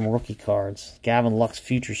 Alec Bohm rookie cards. Gavin Lux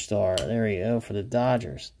Future Star. There you go for the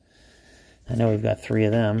Dodgers. I know we've got 3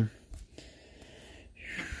 of them.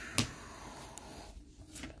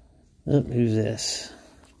 Oh, who's this?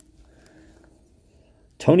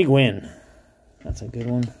 Tony Gwynn. That's a good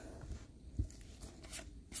one.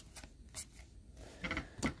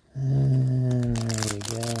 And there we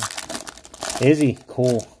go. Izzy,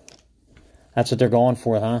 cool. That's what they're going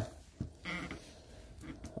for, huh?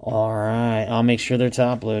 Alright, I'll make sure they're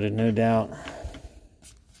top loaded, no doubt.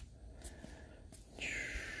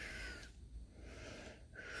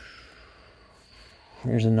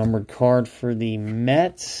 Here's a numbered card for the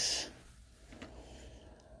Mets.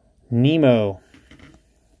 Nemo.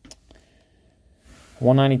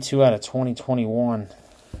 192 out of 2021.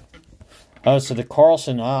 Oh, so the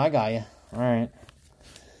Carlson. Oh, I got you. Alright.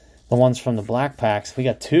 The ones from the Black Packs. We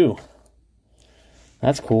got 2.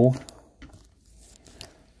 That's cool.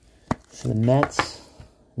 So the Mets.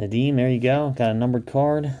 Nadeem, there you go. Got a numbered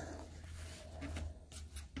card.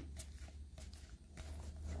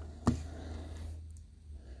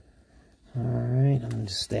 Alright, I'm going to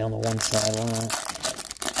just stay on the one side.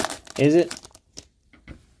 Is it?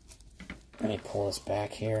 Let me pull this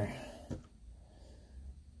back here.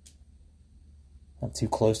 Not too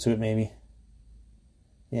close to it, maybe.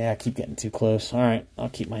 Yeah, I keep getting too close. Alright, I'll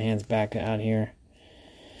keep my hands back out here.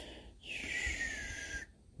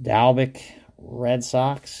 Dalbec, Red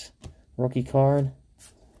Sox, rookie card.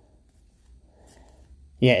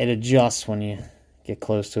 Yeah, it adjusts when you get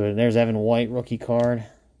close to it. There's Evan White, rookie card.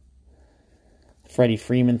 Freddie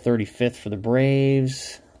Freeman, 35th for the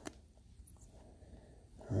Braves.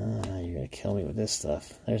 You're going to kill me with this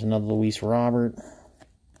stuff. There's another Luis Robert.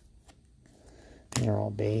 They're all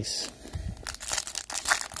base.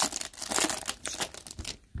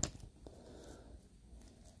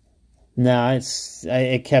 No,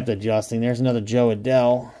 it kept adjusting. There's another Joe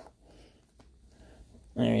Adele.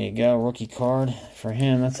 There you go, rookie card for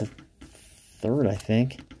him. That's a 3rd, I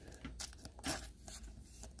think.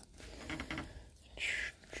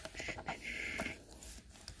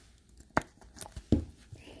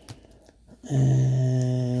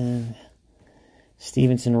 And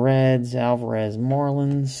Stevenson Reds, Alvarez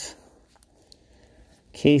Marlins,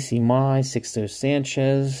 Casey Mai, Sixto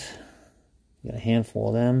Sanchez. Got a handful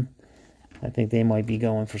of them. I think they might be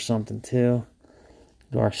going for something too.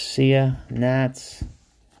 Garcia, Nats.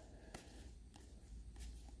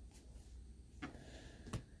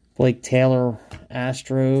 Blake Taylor,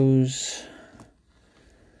 Astros.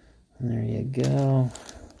 And there you go.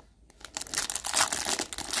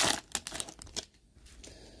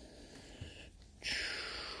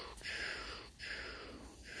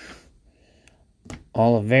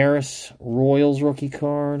 Olivares, Royals rookie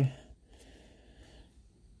card.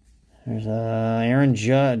 There's Aaron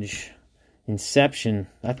Judge, Inception.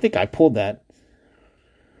 I think I pulled that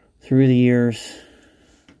through the years.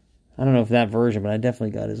 I don't know if that version, but I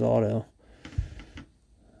definitely got his auto.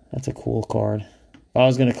 That's a cool card. If I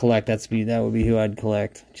was going to collect, that would be who I'd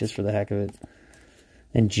collect, just for the heck of it.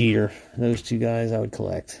 And Jeter. Those 2 guys I would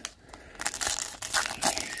collect.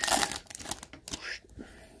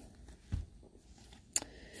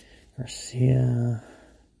 Garcia.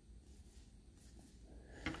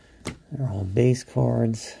 They're all base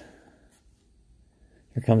cards.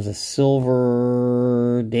 Here comes a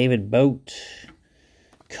silver David Boat.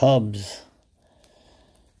 Cubs.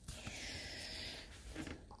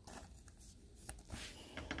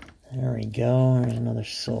 There we go. There's another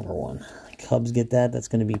silver one. Cubs get that. That's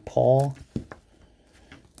going to be Paul.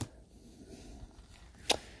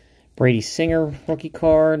 Brady Singer rookie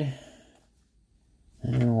card.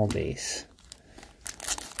 And all base.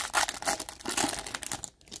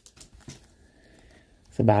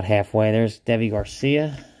 It's about halfway. There's Devi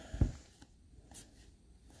Garcia.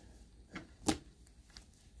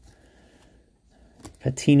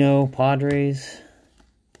 Patino, Padres.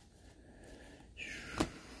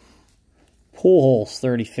 Pujols,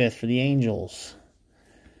 35th for the Angels.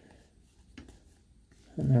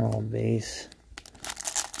 And they're all base.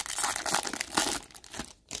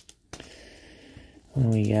 What do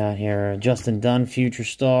we got here? Justin Dunn, Future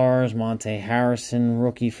Stars. Monte Harrison,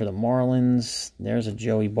 rookie for the Marlins. There's a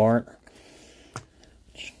Joey Bart.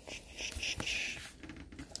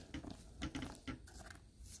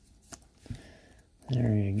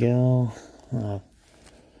 There you go. Oh,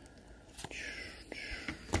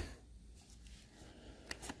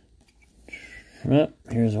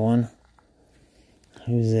 here's one.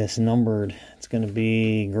 Who's this? Numbered. It's going to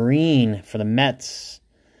be green for the Mets.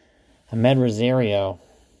 Ahmed Rosario.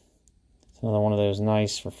 It's another one of those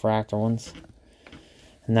nice refractor ones.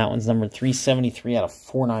 And that one's numbered 373 out of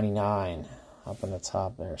 499. Up in the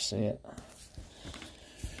top there. See it?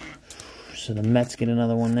 So the Mets get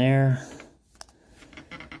another one there.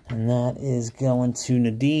 And that is going to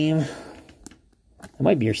Nadim. That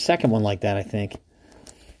might be your second one like that, I think.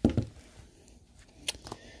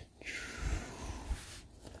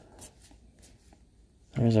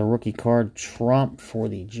 There's a rookie card, Trump, for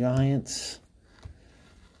the Giants.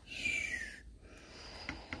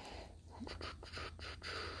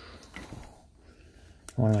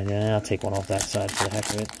 What am I doing? I'll take one off that side for the heck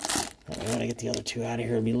of it. I want to get the other two out of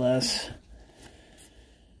here, it'll be less.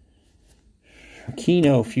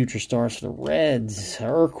 Aquino, Future Stars for the Reds.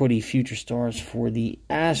 Urquidy, Future Stars for the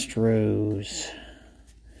Astros.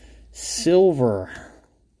 Silver,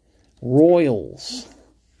 Royals.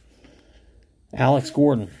 Alex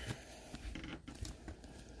Gordon.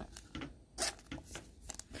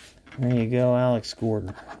 There you go, Alex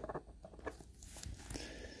Gordon.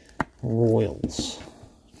 Royals.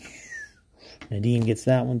 Nadim gets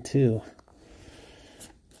that one too.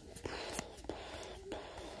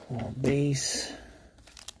 All base.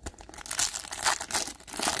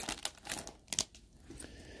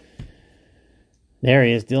 There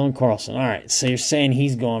he is, Dylan Carlson. All right, so you're saying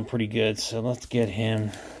he's going pretty good, so let's get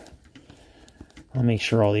him. I'll make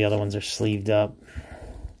sure all the other ones are sleeved up.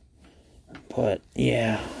 But,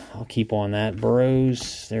 yeah, I'll keep on that.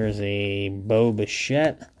 Burrows, there's a Bo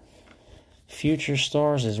Bichette. Future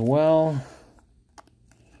Stars as well.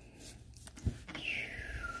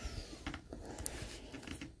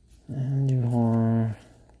 And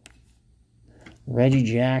Reggie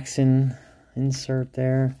Jackson, insert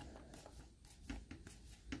there.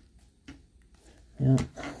 Yep.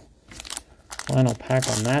 Final pack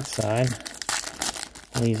on that side.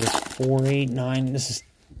 Leaves us 4, 8, 9. This is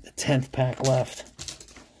the 10th pack left.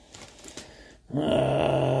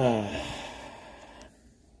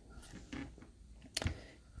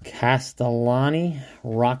 Castellani,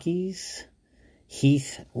 Rockies.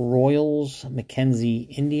 Heath, Royals. Mackenzie,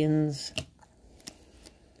 Indians.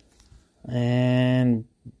 And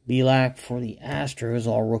Belak for the Astros,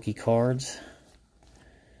 all rookie cards.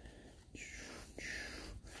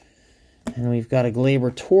 And we've got a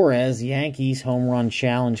Gleyber Torres, Yankees, home run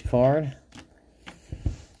challenge card.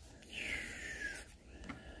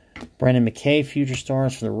 Brendan McKay, Future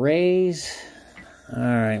Stars for the Rays. All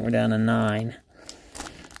right, we're down to 9.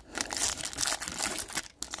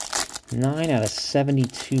 9 out of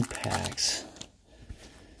 72 packs.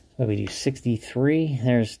 What do we do? 63.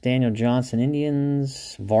 There's Daniel Johnson,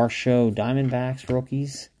 Indians. Varsho, Diamondbacks,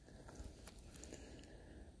 rookies.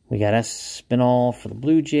 We got Espinal for the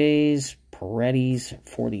Blue Jays. Paredes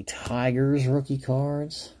for the Tigers, rookie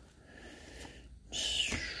cards.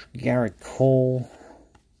 Garrett Cole.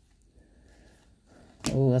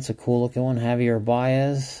 Oh, that's a cool looking one. Javier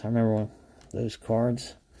Baez. I remember those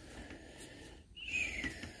cards.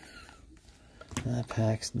 That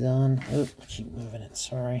pack's done. Oh, keep moving it.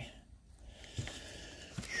 Sorry.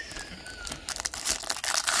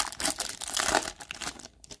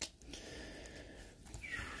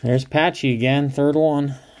 There's Patchy again. Third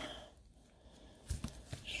one.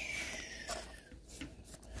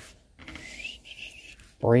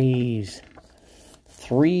 Braves.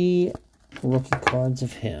 3 rookie cards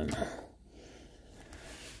of him.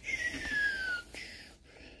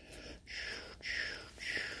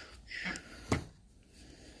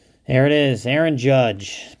 There it is. Aaron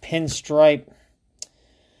Judge. Pinstripe.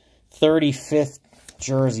 35th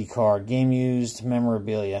jersey card. Game used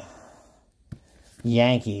memorabilia.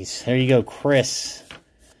 Yankees. There you go, Chris.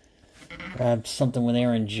 Grab something with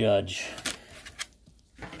Aaron Judge.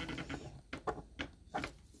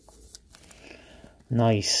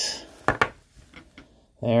 Nice.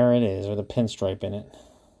 There it is, with a pinstripe in it.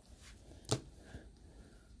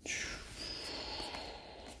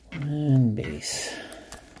 And base.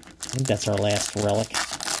 I think that's our last relic.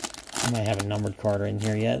 I might have a numbered card in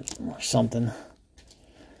here yet, or something.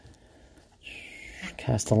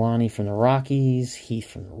 Castellani from the Rockies, Heath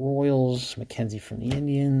from the Royals, McKenzie from the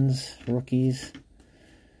Indians, rookies.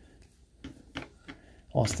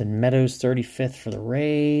 Austin Meadows, 35th for the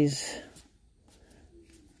Rays.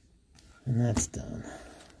 And that's done.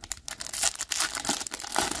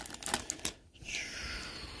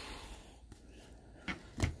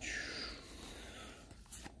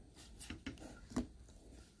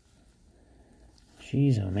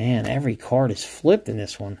 Jeez, oh man, every card is flipped in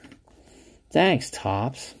this one. Thanks,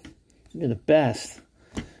 Topps. You're the best.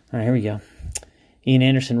 All right, here we go. Ian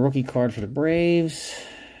Anderson, rookie card for the Braves.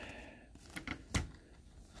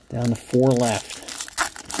 Down to 4 left.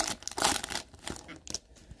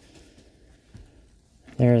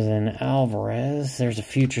 There's an Alvarez. There's a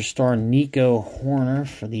future star, Nico Horner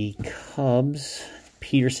for the Cubs.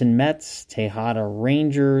 Peterson, Mets. Tejada,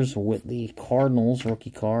 Rangers. Whitley, Cardinals, rookie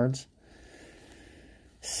cards.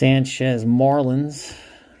 Sanchez, Marlins,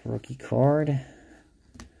 rookie card.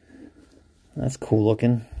 That's cool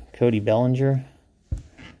looking. Cody Bellinger.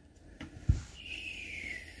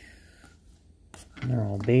 They're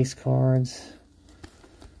all base cards.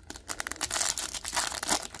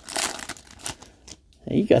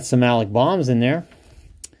 Hey, you got some Alec Bombs in there.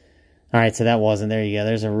 All right, so that wasn't. There you go.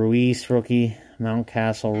 There's a Ruiz rookie.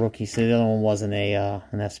 Mountcastle rookie. So the other one wasn't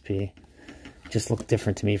an SP. Just looked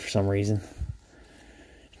different to me for some reason.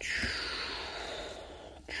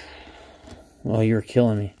 Oh, you're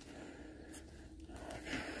killing me.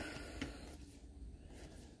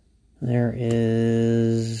 There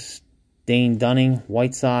is Dane Dunning,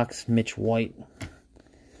 White Sox, Mitch White,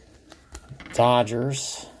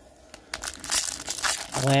 Dodgers.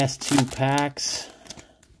 Last 2 packs.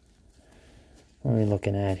 What are we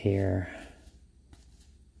looking at here?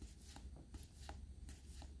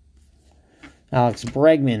 Alex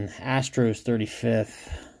Bregman, Astros,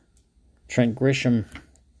 35th. Trent Grisham,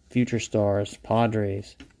 Future Stars,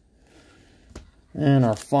 Padres. And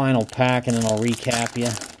our final pack, and then I'll recap you.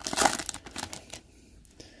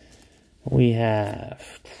 We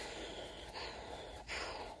have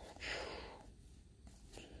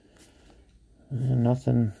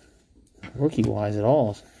nothing rookie-wise at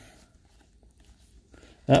all.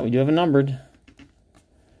 But we do have a numbered.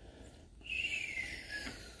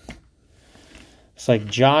 It's like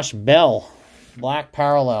Josh Bell, Black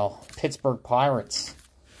Parallel, Pittsburgh Pirates.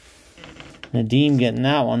 Nadeem getting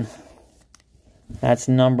that one. That's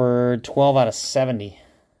number 12 out of 70.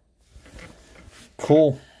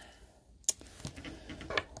 Cool.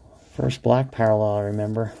 First Black Parallel, I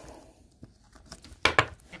remember.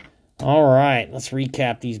 All right, let's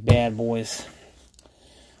recap these bad boys.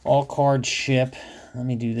 All cards ship. Let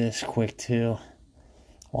me do this quick, too.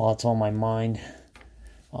 While it's on my mind,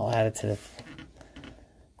 I'll add it to the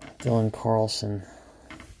Dylan Carlson.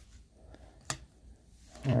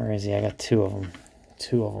 Where is he? I got 2 of them.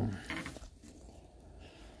 2 of them.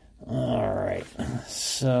 All right.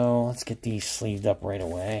 So let's get these sleeved up right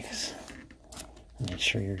away. Make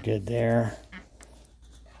sure you're good there.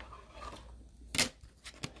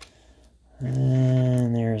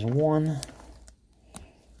 And there's one.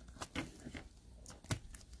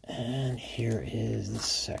 And here is the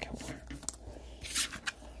second one.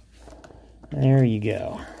 There you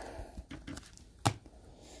go.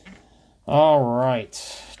 All right.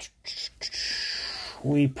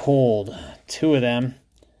 We pulled 2 of them.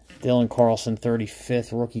 Dylan Carlson,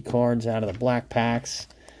 35th rookie cards out of the black packs.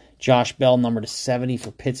 Josh Bell, number to 70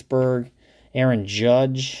 for Pittsburgh. Aaron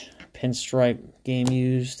Judge, pinstripe game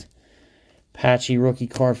used. Patchy rookie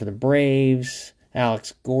card for the Braves.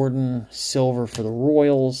 Alex Gordon, silver for the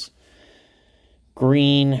Royals.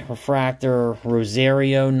 Green refractor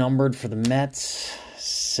Rosario, numbered for the Mets.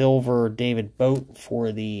 Silver David Boat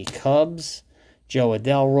for the Cubs. Joe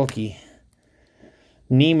Adell, rookie.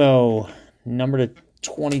 Nemo, number to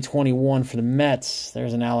 2021 for the Mets.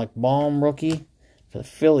 There's an Alec Baum rookie for the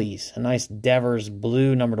Phillies. A nice Devers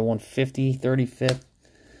blue, number to 150, 35th.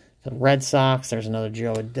 For the Red Sox, there's another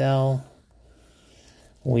Joe Adell.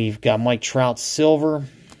 We've got Mike Trout silver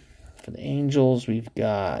for the Angels. We've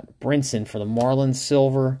got Brinson for the Marlins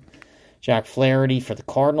silver. Jack Flaherty for the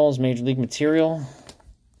Cardinals, Major League material.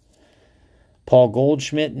 Paul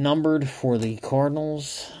Goldschmidt numbered for the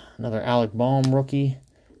Cardinals. Another Alec Baum rookie.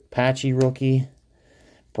 Patchy rookie.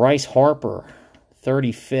 Bryce Harper,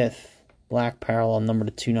 35th. Black parallel, numbered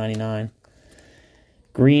to 299.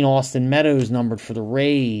 Green Austin Meadows, numbered for the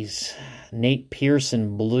Rays. Nate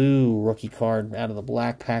Pearson, blue rookie card out of the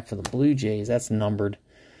black pack for the Blue Jays. That's numbered.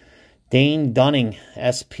 Dane Dunning,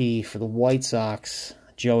 SP for the White Sox.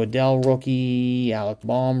 Joe Adell, rookie. Alec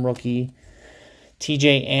Baum, rookie.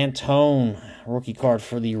 TJ Antone, rookie card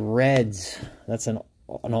for the Reds. That's an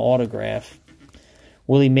autograph.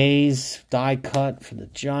 Willie Mays, die cut for the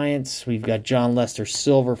Giants. We've got John Lester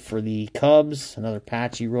silver for the Cubs. Another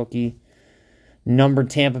patchy rookie. Numbered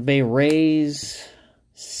Tampa Bay Rays.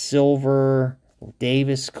 Silver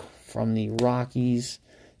Davis from the Rockies.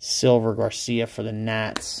 Silver Garcia for the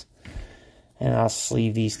Nats. And I'll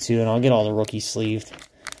sleeve these two, and I'll get all the rookies sleeved.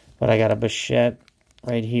 But I got a Bichette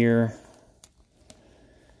right here.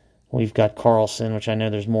 We've got Carlson, which I know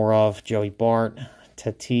there's more of. Joey Bart,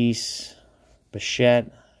 Tatis,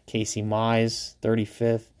 Bichette, Casey Mize,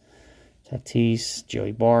 35th. Tatis,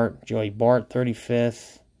 Joey Bart,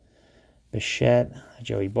 35th. Bichette,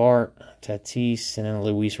 Joey Bart, Tatis, and then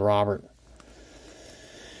Luis Robert.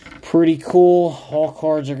 Pretty cool. All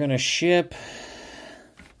cards are going to ship.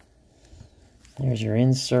 There's your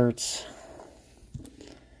inserts.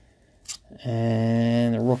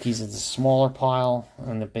 And the rookies is the smaller pile,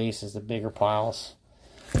 and the base is the bigger piles.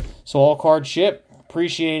 So all cards ship.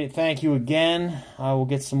 Appreciate it. Thank you again. I will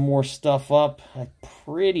get some more stuff up. I'm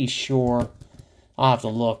pretty sure. I'll have to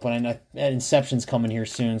look, but I know Inception's coming here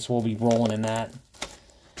soon, so we'll be rolling in that.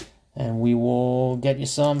 And we will get you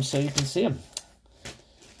some so you can see them.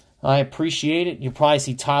 I appreciate it. You'll probably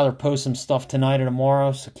see Tyler post some stuff tonight or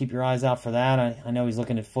tomorrow, so keep your eyes out for that. I know he's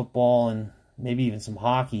looking at football and maybe even some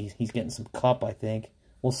hockey. He's getting some cup, I think.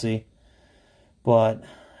 We'll see. But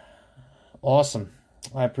awesome.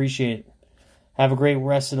 I appreciate it. Have a great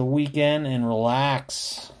rest of the weekend and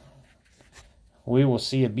relax. We will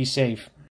see you. Be safe.